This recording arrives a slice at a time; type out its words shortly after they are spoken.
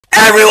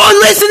Everyone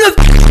listen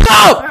the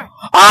up!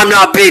 I'm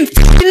not being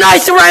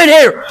nice around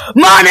here!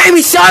 My name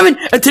is Simon,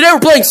 and today we're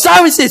playing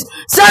Simon Says.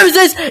 Simon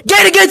Says,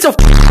 get against a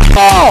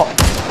ball!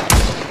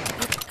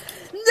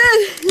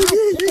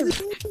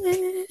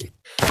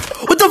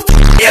 What the f***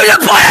 are you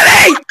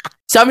playing me?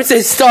 Simon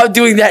Says, stop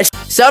doing that.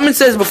 Simon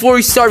Says, before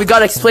we start, we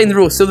gotta explain the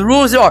rules. So the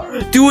rules are,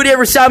 do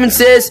whatever Simon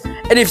says,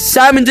 and if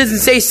Simon doesn't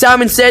say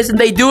Simon Says and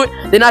they do it,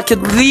 then I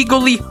could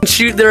legally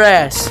shoot their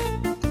ass.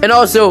 And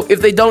also,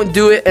 if they don't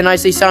do it and I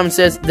say Simon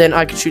Says, then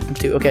I can shoot them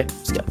too. Okay,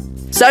 let's go.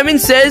 Simon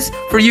says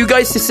for you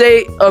guys to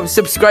say,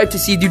 subscribe to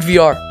C-Dude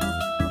VR.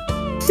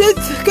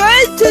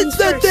 Subscribe to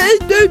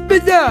C-Dude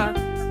VR.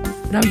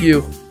 Now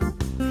you.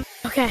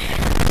 Okay.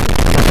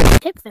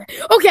 Tip there.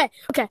 Okay.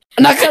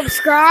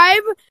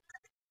 Subscribe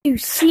to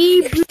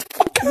C-Dude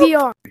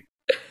VR.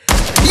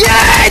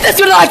 Yay! That's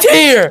what I like to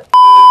hear!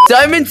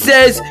 Simon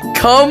says,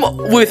 come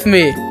with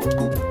me.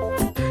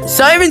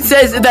 Simon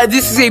says that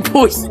this is a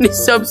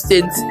poisonous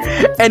substance,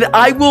 and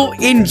I will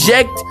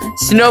inject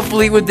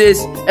Snuffly with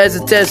this as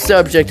a test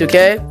subject,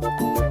 okay?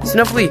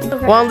 Snuffly,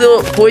 want a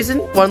little poison?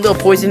 Want a little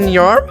poison in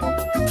your arm?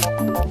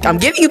 I'm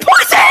giving you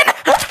poison!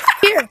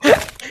 Here.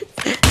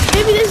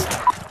 Maybe this...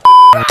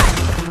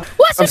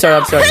 I'm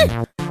sorry.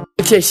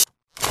 Okay,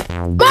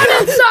 My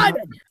name's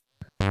Simon!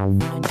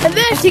 And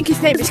then I think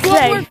his name is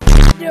Clay.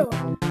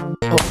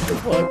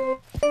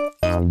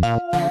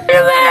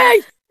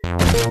 Really?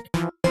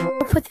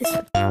 Put this.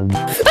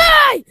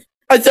 Hey!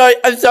 I'm sorry.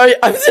 Ow!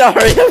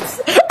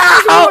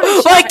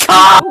 My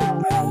car!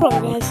 Hold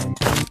on, guys.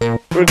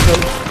 We're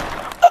good.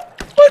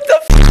 What the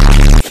f?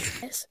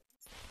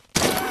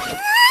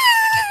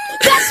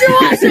 That's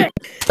your answer!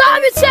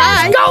 Simon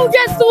says go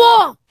against the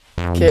wall!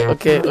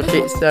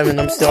 Okay, Simon,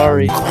 I'm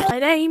sorry. My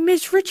name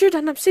is Richard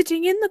and I'm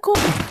sitting in the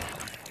corner.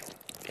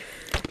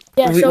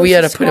 Yeah, we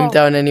had to put him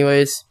down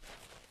anyways.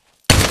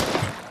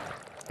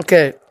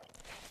 Okay.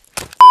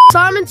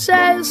 Simon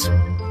says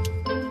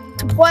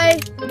to play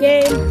a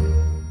game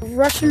of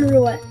Russian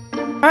roulette.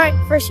 Alright,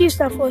 first you,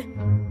 Snuffly.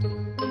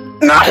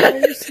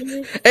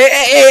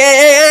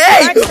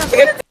 Hey!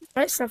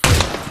 Alright, Snuffly.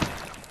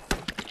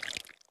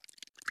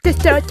 The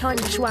third time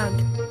this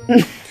round.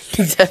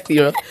 Exactly.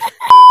 Hey!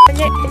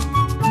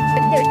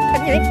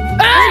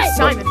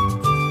 Simon!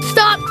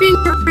 Stop being a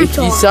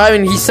retard!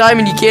 He's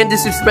Simon, you can't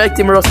disrespect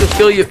him or else he'll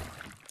kill you.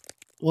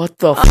 What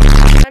the f?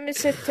 Simon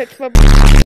says touch my